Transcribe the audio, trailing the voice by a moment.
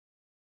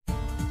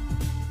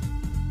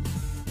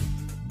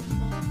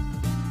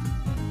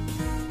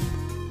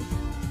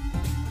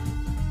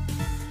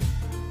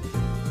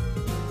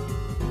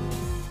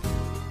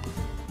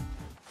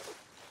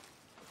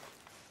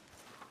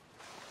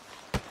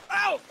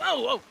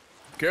Oh!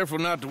 Careful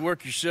not to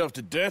work yourself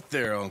to death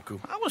there,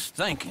 Uncle. I was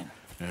thinking.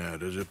 Yeah,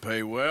 does it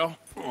pay well?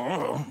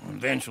 Oh,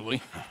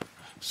 eventually.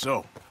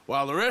 So,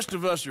 while the rest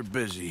of us are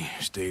busy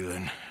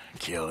stealing,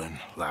 killing,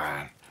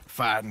 lying,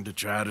 fighting to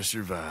try to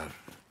survive,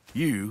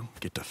 you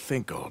get to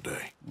think all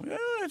day. Well,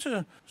 it's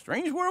a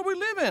strange world we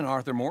live in,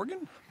 Arthur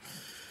Morgan.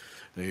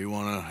 Do you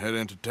want to head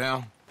into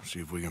town? See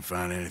if we can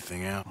find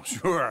anything out?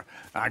 Sure.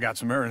 I got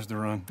some errands to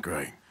run.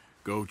 Great.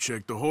 Go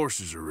check the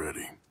horses are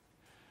ready.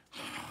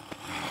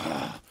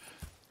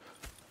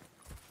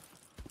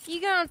 You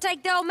gonna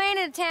take the old man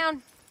into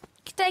town?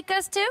 You take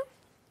us too?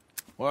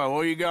 Well,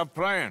 what you got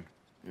planned?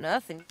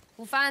 Nothing.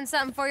 We'll find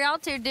something for y'all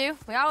to do.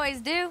 We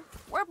always do.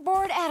 We're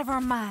bored out of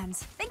our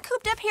minds. Been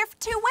cooped up here for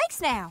 2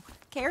 weeks now.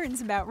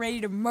 Karen's about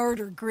ready to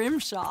murder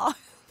Grimshaw.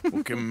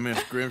 Well, can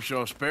Miss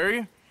Grimshaw spare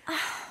you?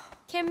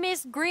 Can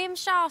Miss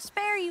Grimshaw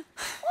spare you?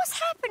 What's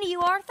happened to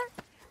you, Arthur?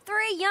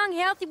 3 young,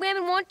 healthy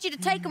women want you to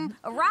take them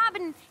a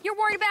robbing. You're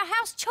worried about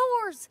house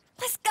chores.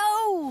 Let's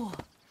go.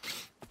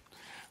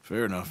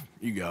 Fair enough.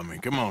 You got me.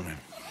 Come on then.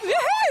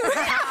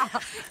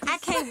 I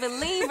can't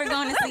believe we're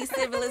going to see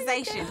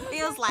civilization.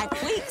 Feels like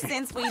weeks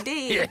since we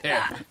did.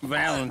 Yeah,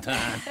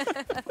 Valentine.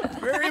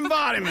 Very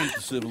embodiment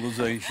of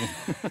civilization.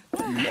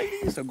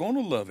 Ladies are gonna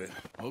love it.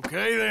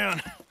 Okay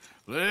then.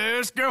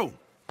 Let's go.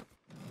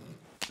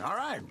 All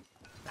right.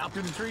 Out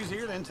through the trees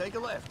here, then take a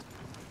left.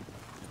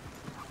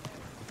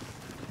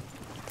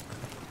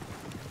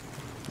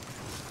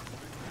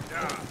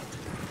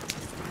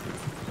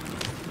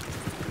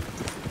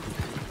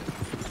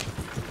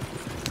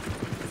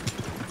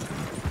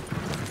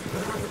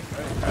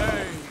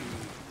 Hey.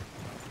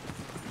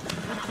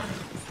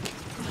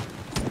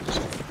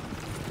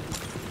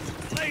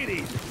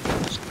 Ladies,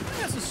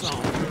 that's a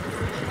song.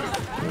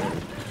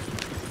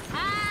 I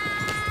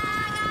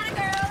got a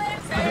girl in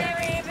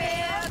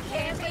Berryville.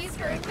 Can't be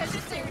screwed 'cause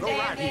she's too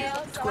damn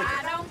ill. So I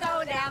don't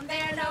go down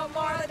there no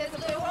more. There's a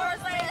blue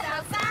horse laid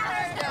outside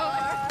her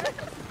door.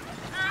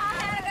 I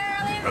had a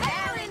girl in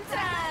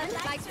Valentine.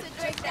 Likes to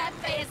drink that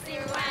fancy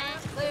wine.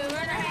 Blue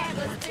in her head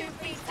was 2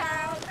 feet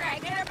tall.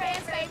 Crack in her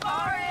pants, paid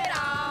for it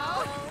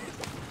all.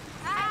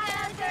 I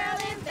had a girl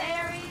in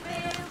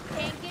Berryville.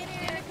 Can't get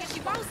her 'cause she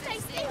won't stay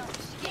still.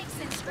 She kicks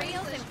and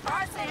squeals and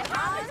farts and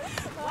hollers.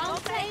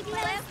 Won't take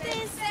less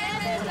than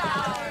 $7.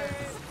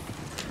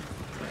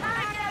 I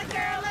got a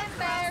girl in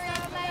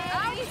Berryville.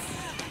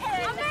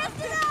 I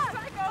messed it up.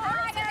 I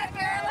got a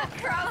girl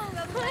across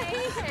the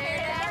lane. Hair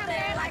down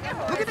there like a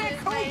horse's Look at that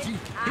Koji. He's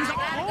I all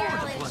got a over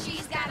girl the and place.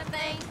 she's got a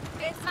thing.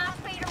 It's my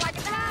feet are like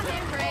a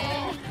diamond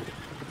ring.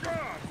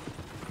 God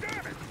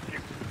damn it!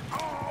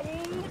 Oh,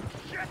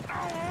 shit,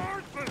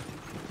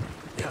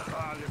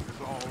 this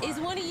is all right. Is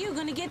one of you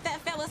going to get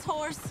that fella's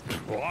horse?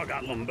 Well, I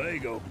got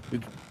lumbago.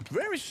 It's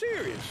very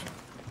serious.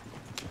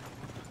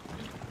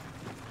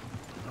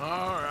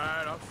 All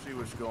right, I'll see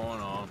what's going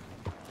on.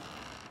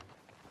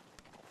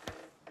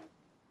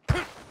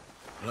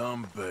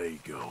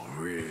 Lumbago,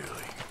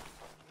 really?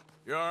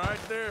 You all right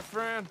there,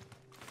 friend?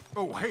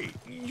 Oh, hey,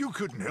 you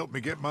couldn't help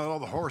me get my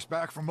other horse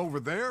back from over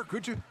there,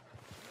 could you?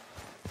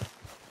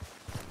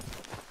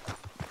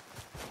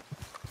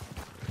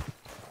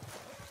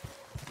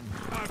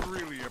 I'd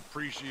really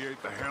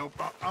appreciate the help.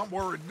 I'm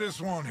worried this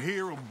one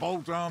here will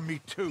bolt on me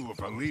too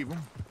if I leave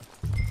him.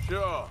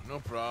 Sure, no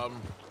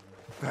problem.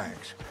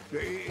 Thanks.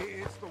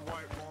 It's the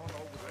white one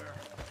over there.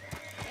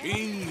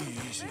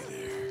 Easy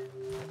there.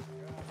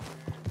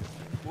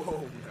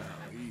 Whoa,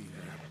 now,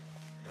 easy.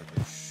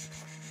 Shh,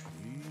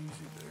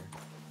 easy there.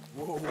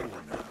 Whoa,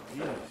 now,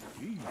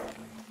 easy.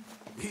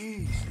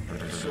 Easy,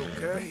 it's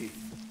okay.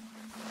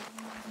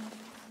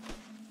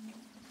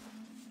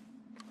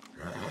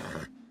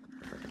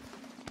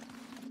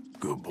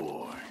 Good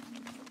boy.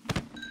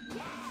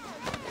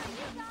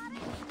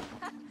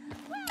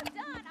 Well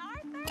done,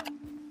 Arthur.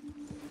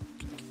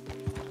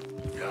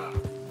 Yeah.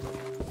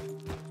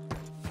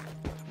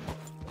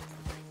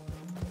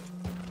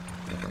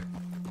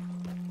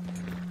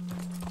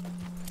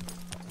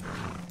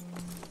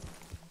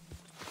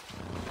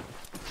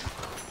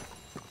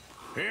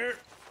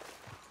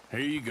 Here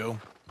you go.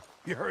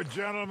 You're a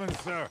gentleman,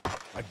 sir.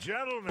 A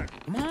gentleman.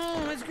 Come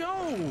on, let's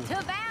go.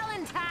 To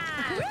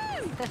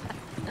Valentine.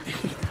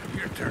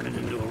 You're turning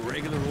into a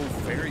regular old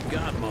fairy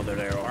godmother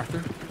there,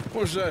 Arthur.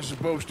 What's that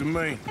supposed to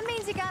mean? It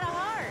means you got a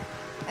heart.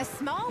 A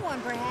small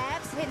one,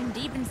 perhaps, hidden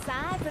deep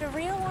inside, but a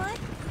real one.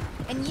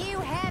 And you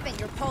haven't,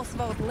 you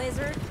repulsive old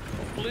lizard.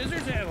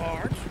 Blizzards have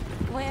hearts.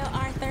 Well,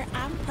 Arthur,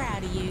 I'm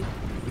proud of you.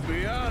 To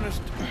be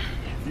honest,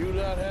 if you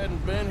lot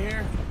hadn't been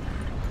here,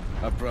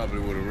 I probably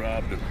would have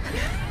robbed him.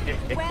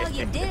 Well,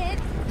 you did.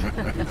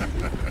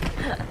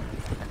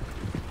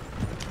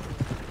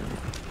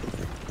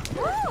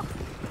 Woo!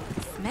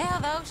 Smell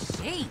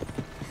those sheep.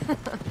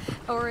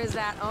 Or is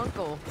that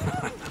Uncle?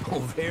 Oh,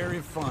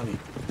 very funny.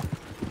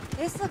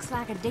 This looks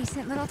like a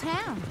decent little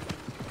town.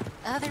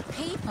 Other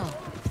people,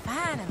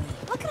 finally.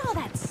 Look at all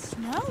that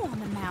snow on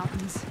the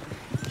mountains.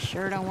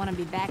 sure don't want to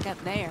be back up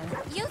there.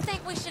 You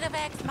think we should have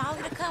asked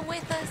Molly to come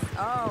with us?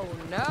 Oh,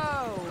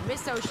 no.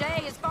 Miss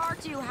O'Shea is far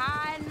too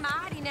high and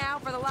mighty now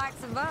for the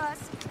likes of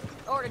us,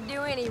 or to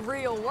do any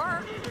real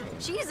work.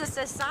 She's a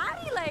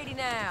society lady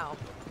now.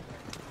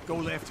 Go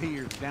left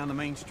here, down the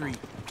main street.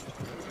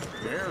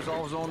 Bear's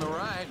always on the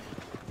right.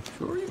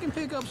 Sure you can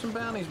pick up some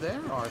bounties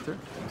there, Arthur.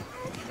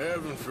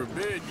 Heaven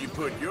forbid you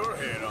put your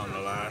head on the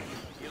line.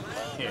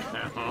 Yeah,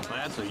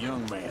 that's a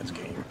young man's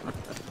game.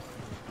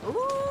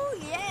 Ooh,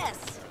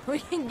 yes. We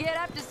can get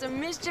up to some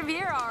mischief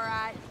here, all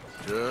right.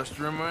 Just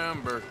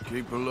remember,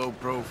 keep a low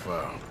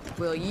profile.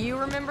 Will you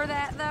remember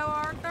that, though,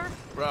 Arthur?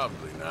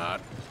 Probably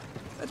not.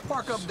 Let's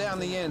park up down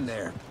the end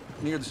there,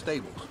 near the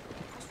stables.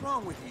 What's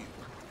wrong with you?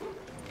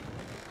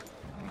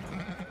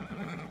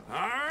 All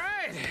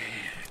right.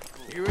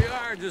 Here we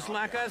are, just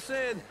like I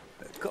said.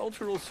 The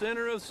cultural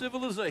center of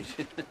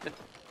civilization.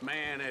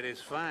 Man at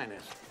his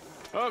finest.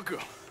 Uncle,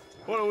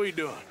 what are we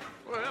doing?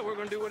 Well, we're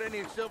gonna do what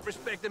any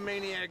self-respecting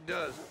maniac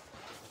does.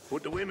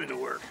 Put the women to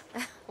work.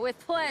 With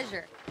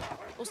pleasure.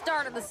 We'll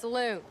start at the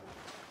saloon.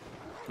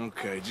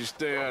 Okay, just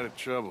stay out of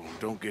trouble.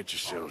 Don't get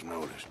yourselves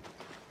noticed.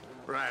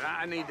 Right,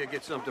 I need to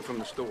get something from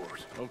the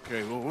stores.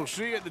 Okay, well, we'll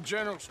see you at the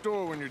general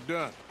store when you're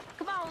done.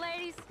 Come on,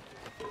 ladies.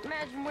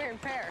 Imagine we're in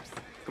Paris.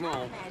 Come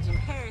on. Imagine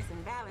Paris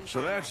and Valentine.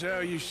 So that's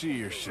how you see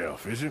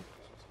yourself, is it?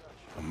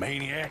 A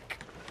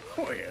maniac?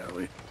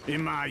 Well,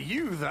 in my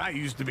youth, I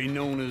used to be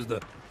known as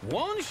the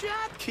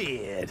one-shot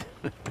kid.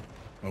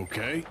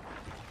 Okay.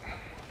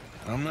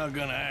 I'm not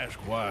gonna ask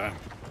why.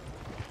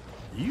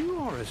 You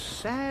are a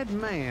sad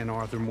man,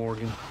 Arthur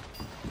Morgan.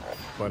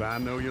 But I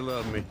know you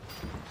love me.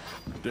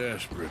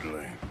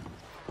 Desperately.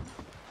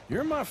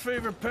 You're my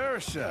favorite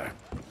parasite.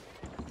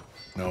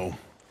 No.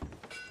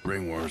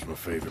 Ringworm's my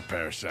favorite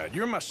parasite.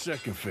 You're my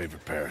second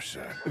favorite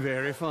parasite.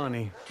 Very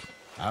funny.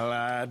 I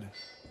lied.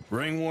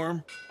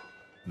 Ringworm,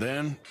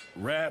 then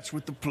rats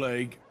with the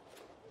plague,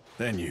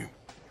 then you.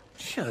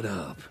 Shut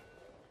up.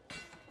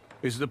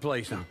 This is the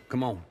place now.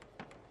 Come on.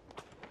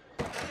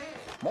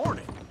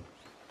 Morning.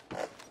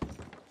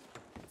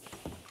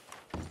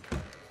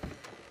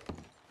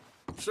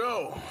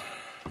 So,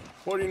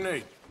 what do you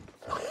need?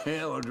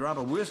 Hell, a drop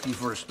of whiskey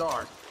for a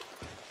start.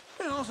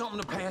 You know, something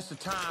to pass the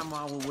time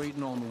while we're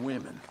waiting on the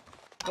women.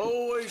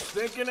 Always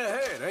thinking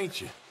ahead, ain't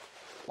you?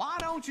 Why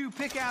don't you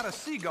pick out a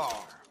cigar?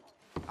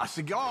 A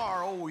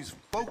cigar always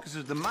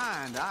focuses the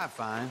mind, I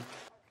find.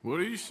 What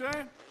are you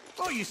saying?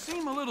 Well, you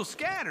seem a little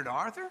scattered,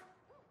 Arthur.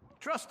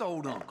 Trust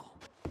old uncle.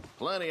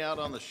 Plenty out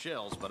on the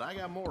shelves, but I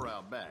got more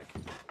out back.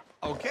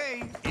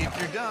 Okay, if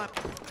you're done.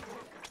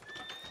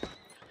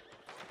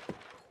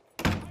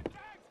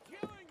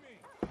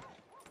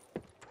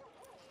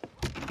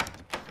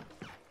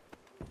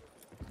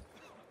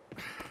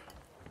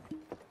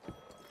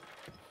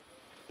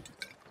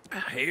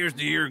 Here's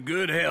to your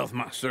good health,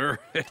 my sir.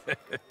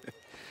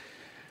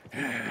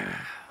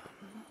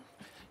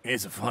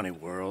 It's a funny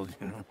world,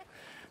 you know.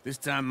 This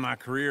time in my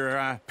career,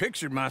 I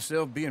pictured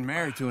myself being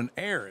married to an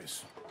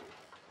heiress.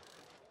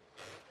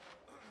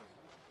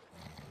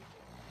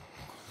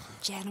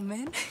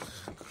 Gentlemen,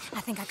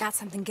 I think I got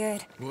something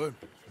good. What?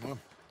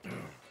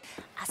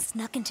 I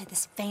snuck into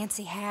this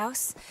fancy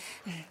house,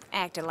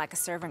 acted like a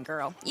servant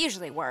girl.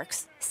 Usually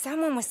works.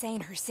 Someone was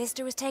saying her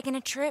sister was taking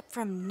a trip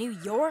from New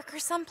York or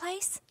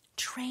someplace.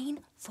 Train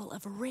full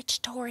of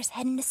rich tourists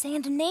heading to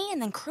Saint Denis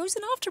and then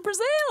cruising off to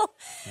Brazil.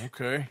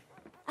 Okay.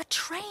 A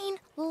train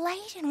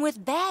laden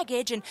with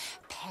baggage and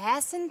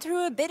passing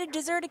through a bit of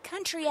deserted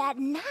country at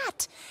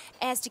night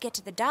as to get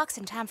to the docks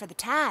in time for the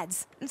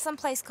tides in some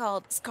place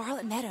called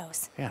Scarlet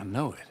Meadows. Yeah, I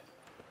know it.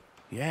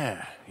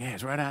 Yeah,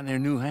 it's right out near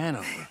New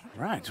Hanover.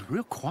 Right, it's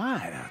real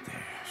quiet out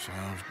there.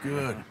 Sounds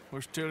good.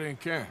 Where's Tilly and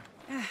Karen?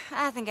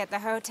 I think at the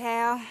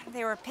hotel.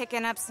 They were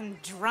picking up some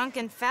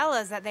drunken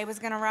fellas that they was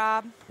gonna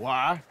rob.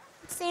 Why?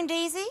 Seemed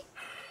easy.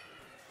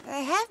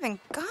 They have been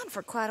gone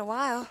for quite a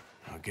while.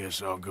 I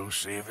guess I'll go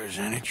see if there's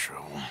any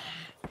trouble.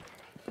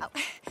 Oh,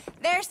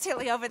 there's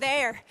Tilly over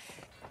there.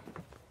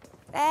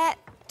 That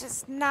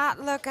does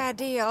not look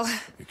ideal.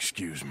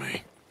 Excuse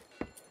me.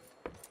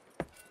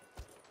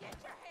 Get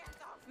your hands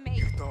off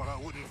me. Thought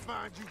I wouldn't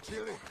find you,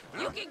 Tilly.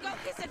 You can go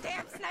kiss a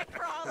damn snake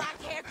for all I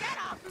care. Get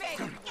off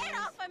me. Get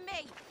off of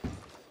me.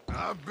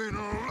 I've been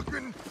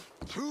looking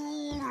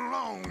too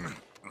long.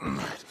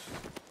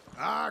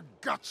 I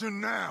got you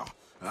now.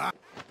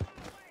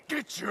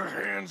 Get your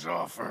hands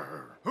off of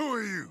her. Who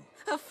are you?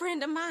 A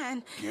friend of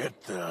mine.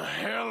 Get the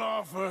hell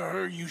off of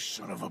her, you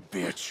son of a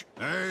bitch.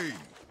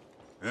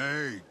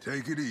 Hey,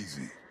 take it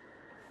easy.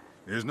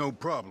 There's no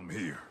problem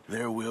here.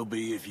 There will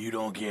be if you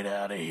don't get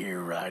out of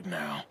here right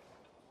now.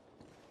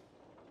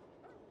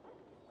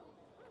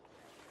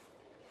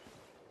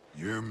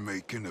 You're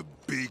making a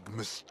big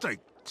mistake,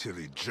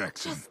 Tilly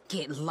Jackson. Just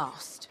get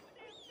lost.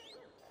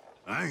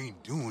 I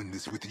ain't doing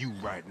this with you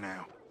right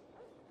now.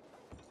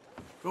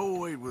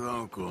 Go wait with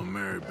Uncle and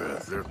Mary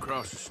Beth. They're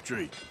across the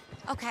street.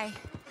 Okay.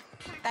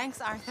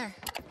 Thanks, Arthur.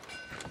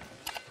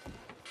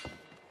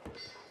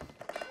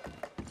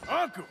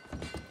 Uncle!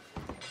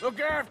 Look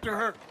after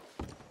her!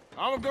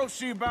 I'm gonna go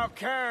see about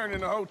Karen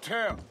in the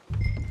hotel.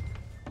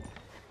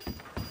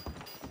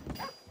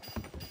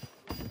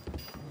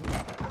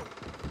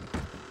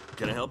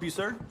 Can I help you,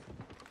 sir?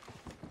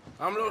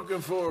 I'm looking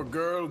for a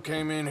girl who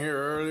came in here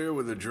earlier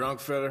with a drunk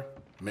fella.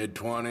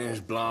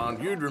 Mid-20s,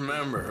 blonde. You'd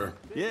remember her.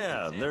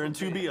 Yeah, they're in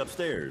 2B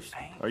upstairs.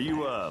 Are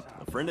you, a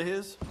friend of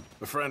his?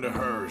 A friend of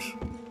hers.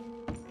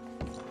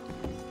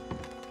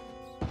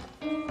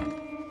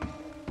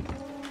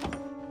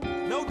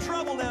 No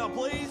trouble now,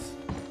 please.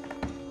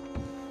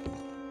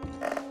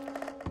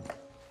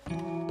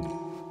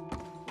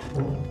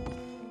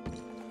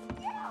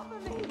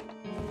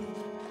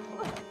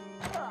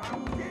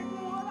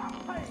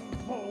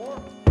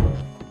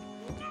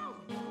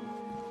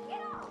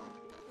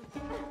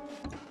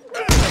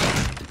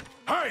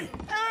 Hey!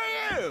 Who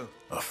are you?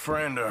 A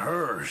friend of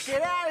hers.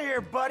 Get out of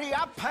here, buddy.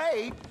 I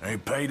paid.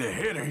 Ain't paid to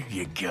hit her,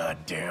 you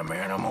goddamn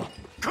animal.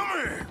 Come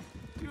here!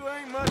 You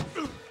ain't much...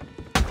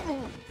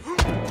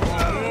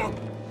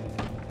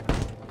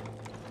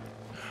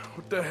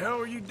 What the hell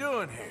are you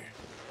doing here?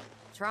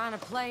 Trying to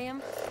play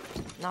him.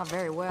 Not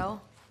very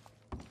well.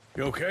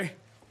 You okay?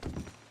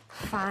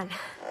 Fine.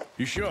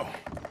 You sure?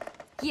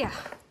 Yeah.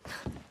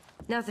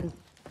 Nothing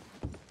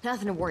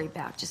to worry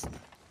about. Just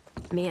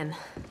men.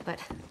 But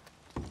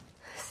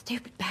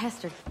stupid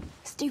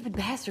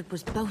bastard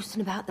was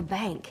boasting about the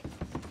bank.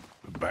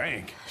 The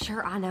bank?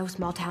 Sure, I know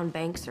small town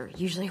banks are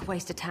usually a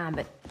waste of time,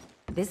 but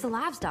this is a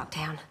livestock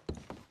town.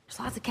 There's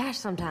lots of cash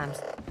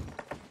sometimes.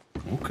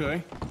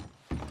 Okay.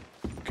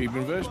 Keep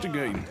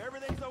investigating.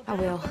 I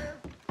will.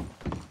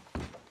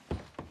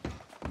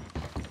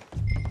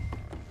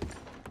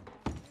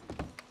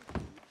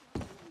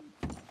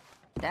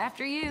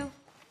 After you.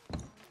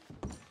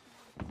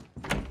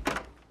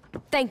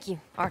 Thank you,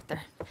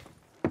 Arthur.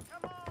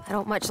 I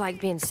don't much like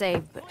being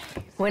saved, but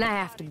when I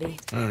have to be.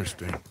 I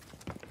understand.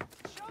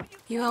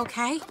 You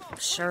okay?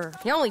 Sure.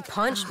 He only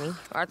punched me.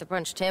 Arthur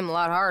punched him a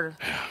lot harder.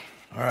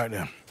 All right,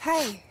 then.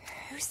 Hey,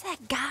 who's that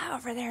guy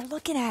over there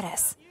looking at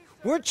us?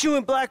 Weren't you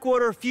in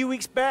Blackwater a few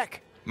weeks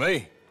back?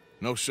 Me?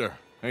 No, sir.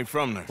 Ain't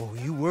from there. Oh,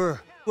 you were.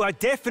 Well, I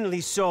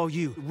definitely saw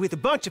you with a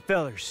bunch of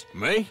fellers.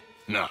 Me?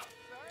 No.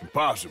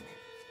 Impossible.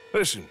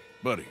 Listen,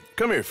 buddy,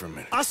 come here for a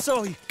minute. I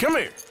saw you. Come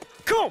here.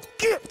 Come on,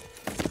 get!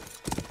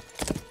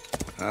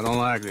 I don't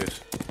like this.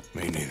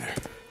 Me neither.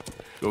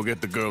 Go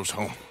get the girls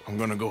home. I'm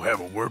gonna go have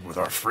a word with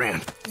our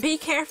friend. Be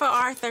careful,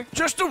 Arthur.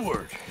 Just a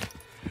word.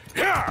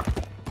 Yeah!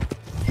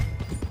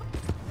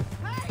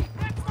 Hey,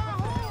 that's my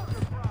horse!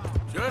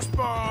 Just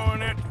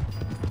borrowing it.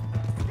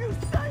 You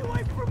stay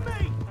away from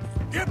me!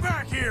 Get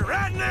back here,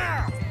 right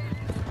now!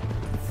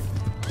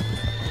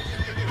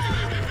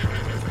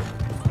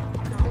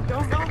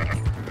 Don't.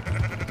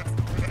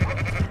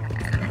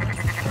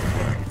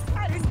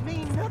 I didn't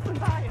mean nothing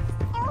by it.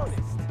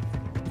 Honest.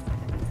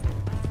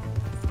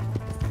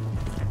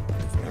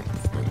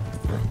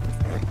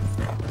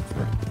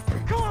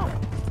 Come on!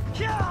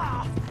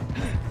 Yeah!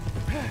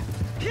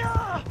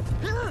 Yeah!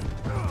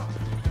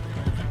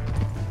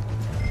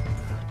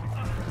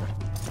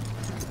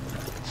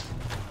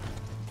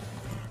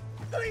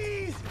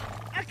 Please!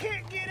 I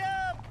can't get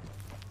up!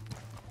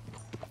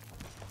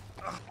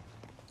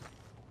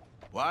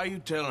 Why are you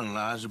telling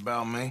lies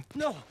about me?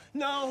 No.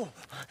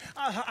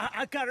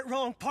 I got it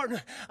wrong,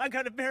 partner. I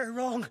got it very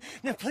wrong.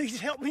 Now, please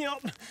help me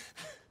up.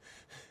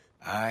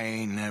 I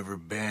ain't never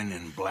been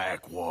in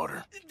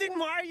Blackwater. Then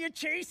why are you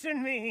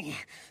chasing me?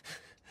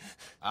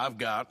 I've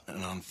got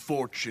an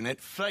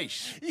unfortunate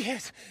face.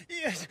 Yes,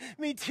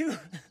 me too.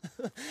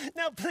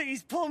 Now,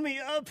 please, pull me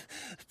up.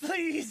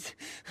 Please.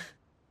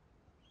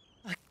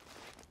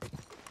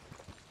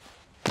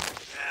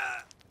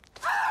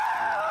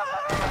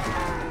 Ah!